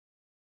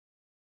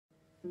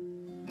You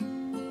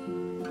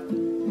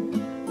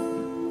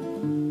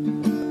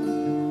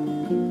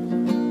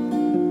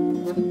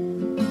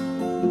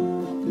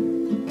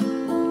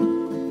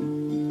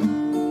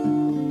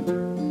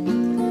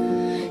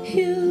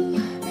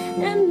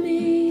and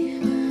me,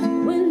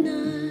 we're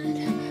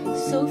not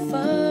so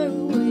far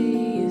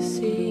away, you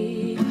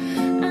see.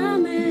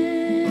 I'm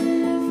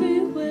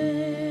everywhere,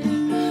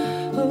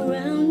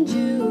 around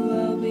you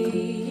I'll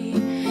be.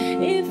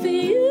 If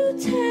you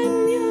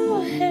turn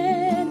your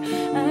head,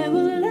 I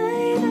will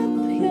light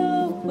up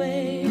your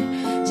way.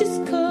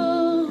 Just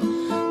call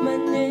my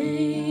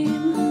name.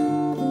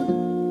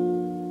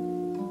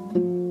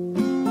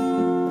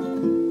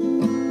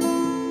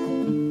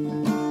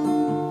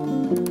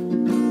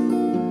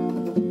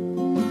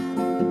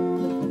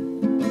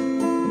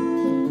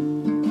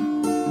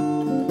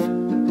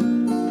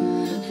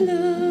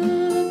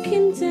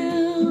 Looking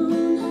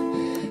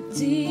down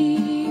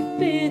deep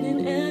in an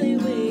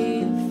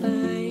alleyway to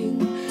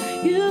find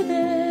you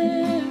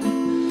there,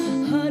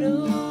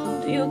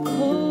 huddled, you're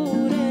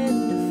cold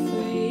and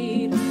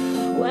afraid.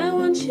 Why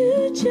won't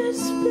you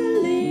just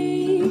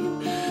believe,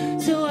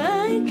 so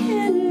I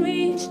can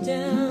reach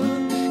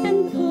down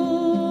and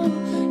pull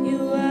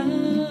you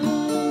out?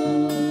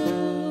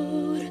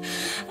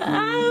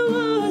 I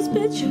was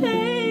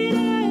betrayed,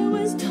 I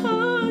was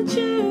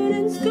tortured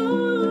and scorned.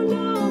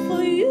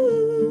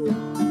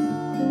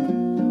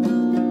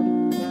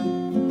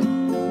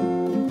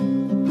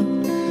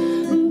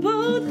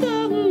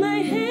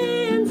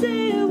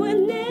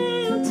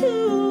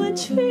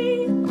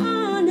 Tree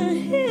on a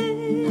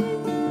hill,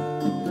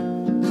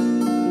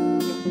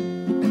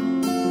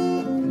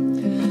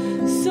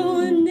 so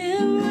when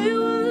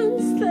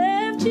everyone's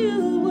left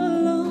you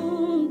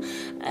alone,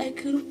 I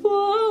could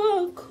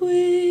walk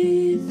with